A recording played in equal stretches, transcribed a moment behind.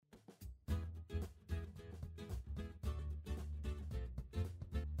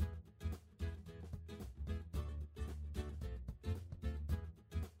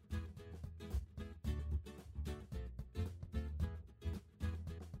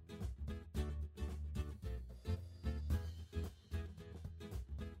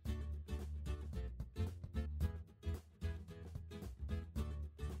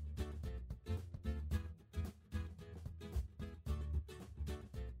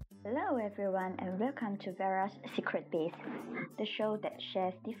Hello, everyone, and welcome to Vera's Secret Base, the show that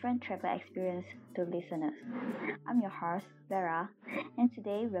shares different travel experiences to listeners. I'm your host, Vera, and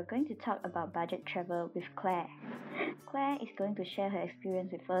today we're going to talk about budget travel with Claire. Claire is going to share her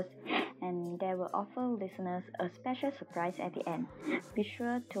experience with us, and they will offer listeners a special surprise at the end. Be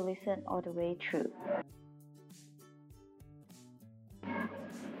sure to listen all the way through.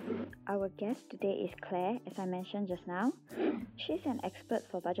 Our guest today is Claire, as I mentioned just now. She's an expert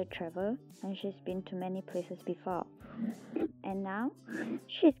for budget travel and she's been to many places before. And now,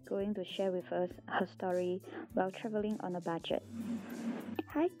 she's going to share with us her story while traveling on a budget.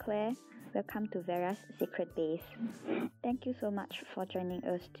 Hi Claire, welcome to Vera's Secret Base. Thank you so much for joining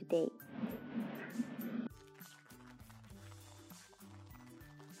us today.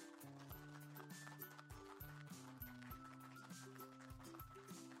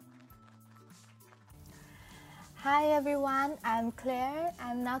 Hi everyone, I'm Claire.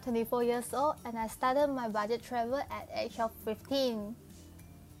 I'm now 24 years old and I started my budget travel at age of 15.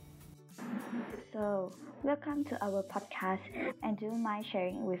 So, welcome to our podcast, and do you mind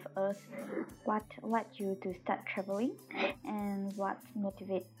sharing with us what led you to start traveling and what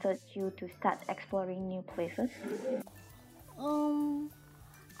motivated you to start exploring new places?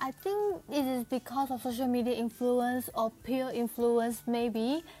 I think it is because of social media influence or peer influence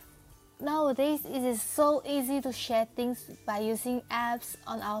maybe. Nowadays, it is so easy to share things by using apps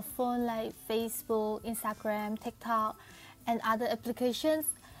on our phone like Facebook, Instagram, TikTok, and other applications.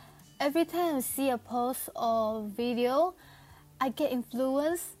 Every time I see a post or video, I get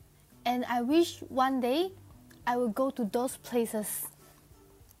influenced and I wish one day I will go to those places.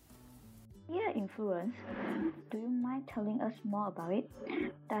 Yeah, influence. Do you mind telling us more about it?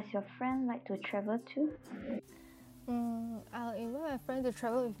 Does your friend like to travel too? I'll invite my friend to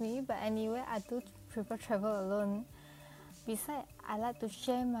travel with me, but anyway, I do prefer travel alone. Besides, I like to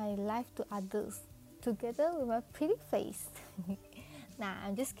share my life to others, together with my pretty face. Nah,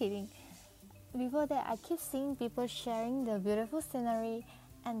 I'm just kidding. Before that, I keep seeing people sharing the beautiful scenery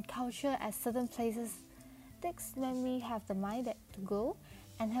and culture at certain places. That's made me have the mind to go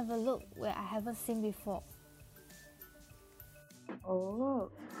and have a look where I haven't seen before.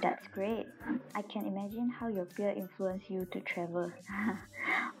 Oh, that's great. I can imagine how your peer influenced you to travel.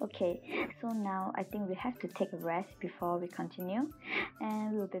 Okay, so now I think we have to take a rest before we continue,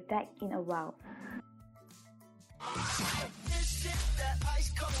 and we'll be back in a while.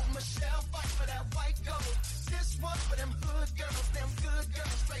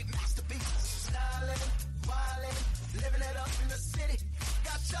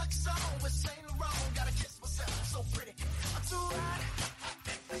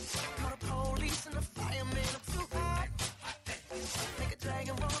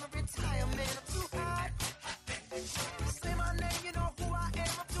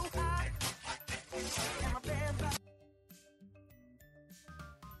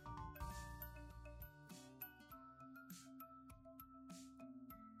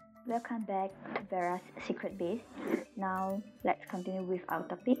 Welcome back to Vera's Secret Base. Now, let's continue with our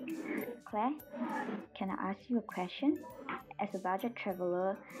topic. Claire, can I ask you a question? As a budget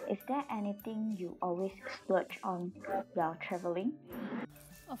traveler, is there anything you always splurge on while traveling?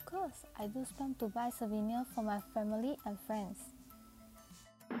 Of course, I do spend to buy souvenirs for my family and friends.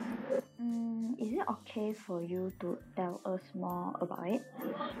 Is it okay for you to tell us more about it?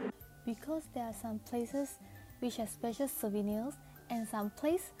 Because there are some places which have special souvenirs and some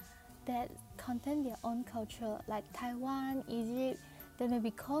places that contain their own culture, like Taiwan, Egypt, that may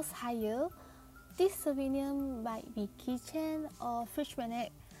be cost higher. This souvenir might be keychain or fridge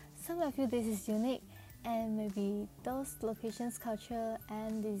magnet. Some of you this is unique and maybe those locations, culture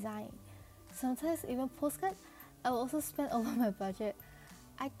and design. Sometimes even postcard, I will also spend over my budget.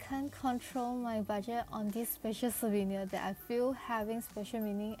 I can't control my budget on this special souvenir that I feel having special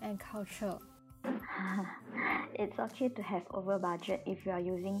meaning and culture. It's okay to have over budget if you are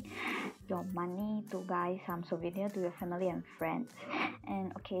using your money to buy some souvenir to your family and friends.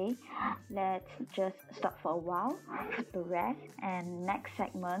 And okay, let's just stop for a while to rest, and next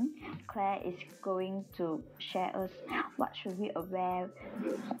segment Claire is going to share us what should we aware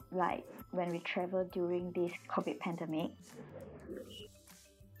like when we travel during this COVID pandemic.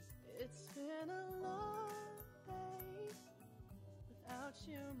 It's been a long day without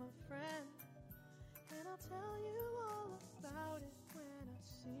you, my friend. And I'll tell you all about it when I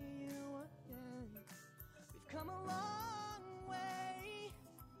see you again. We've come a long way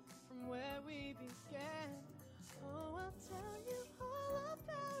from where we began. Oh, I'll tell you all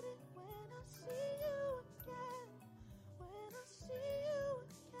about it when I see you again. When I see you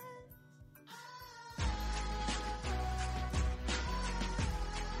again.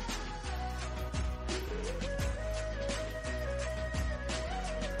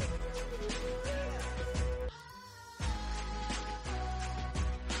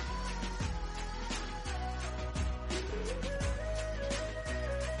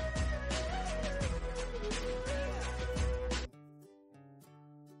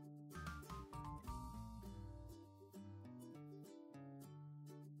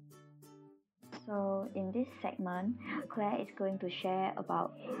 in this segment, Claire is going to share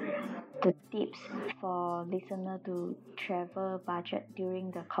about the tips for listener to travel budget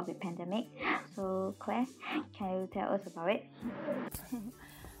during the COVID pandemic. So Claire, can you tell us about it?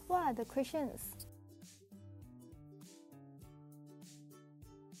 What are the questions?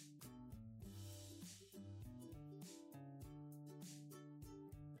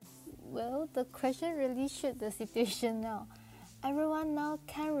 Well, the question really suits the situation now. Everyone now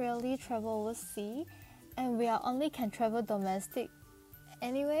can't really travel overseas, and we only can travel domestic.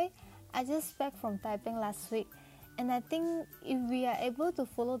 Anyway, I just back from Taipei last week, and I think if we are able to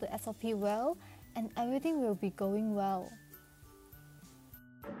follow the SOP well, and everything will be going well.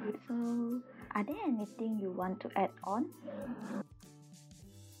 So, are there anything you want to add on?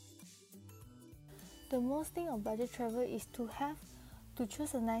 The most thing of budget travel is to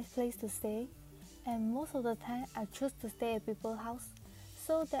choose a nice place to stay, and most of the time I choose to stay at people's house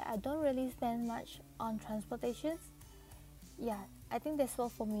so that I don't really spend much on transportations. Yeah, I think that's all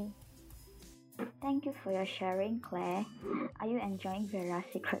for me. Thank you for your sharing, Claire. Are you enjoying Vera's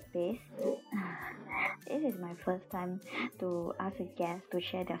secret base? This is my first time to ask a guest to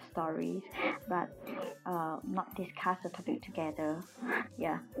share their stories, but not discuss the topic together.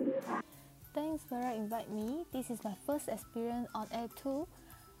 Yeah. Thanks Vera invite me. This is my first experience on air too.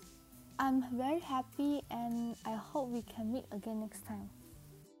 I'm very happy and I hope we can meet again next time.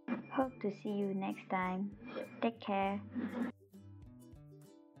 Hope to see you next time. Take care.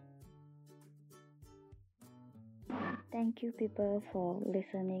 Thank you people for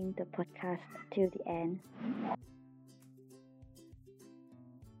listening the podcast till the end.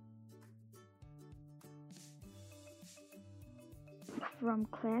 From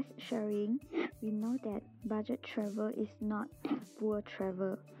Claire's sharing, we know that budget travel is not poor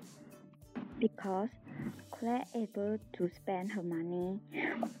travel because Claire able to spend her money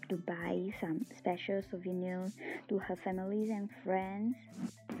to buy some special souvenirs to her families and friends,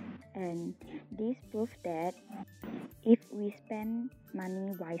 and this proves that if we spend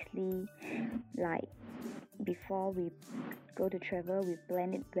money wisely, like before we go to travel, we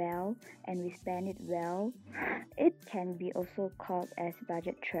plan it well and we spend it well, it can be also called as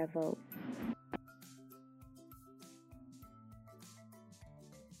budget travel.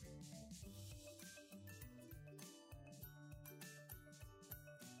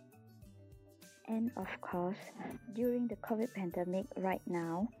 And of course, during the COVID pandemic right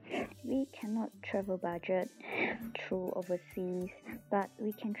now, we cannot travel budget through overseas, but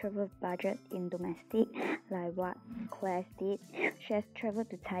we can travel budget in domestic, like what Claire did. She has traveled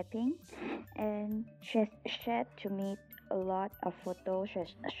to Taipei, and she has shared to me a lot of photos. She has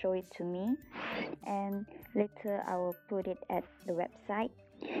showed it to me, and later I will put it at the website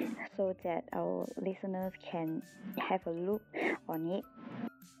so that our listeners can have a look on it.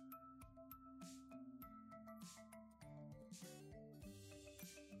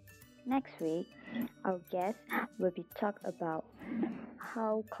 Next week, our guest will be talk about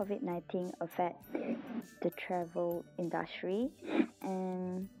how COVID-19 affect the travel industry,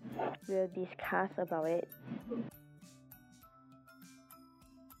 and we'll discuss about it.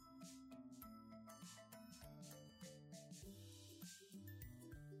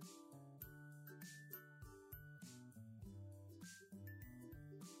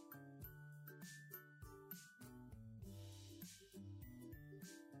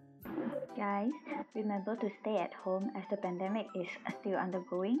 Guys, remember to stay at home as the pandemic is still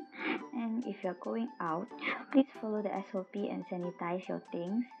undergoing. And if you're going out, please follow the SOP and sanitize your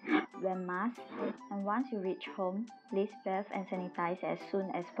things. Wear masks. And once you reach home, please bath and sanitize as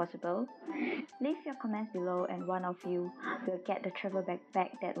soon as possible. Leave your comments below and one of you will get the travel backpack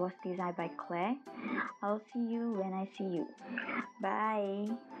that was designed by Claire. I'll see you when I see you. Bye.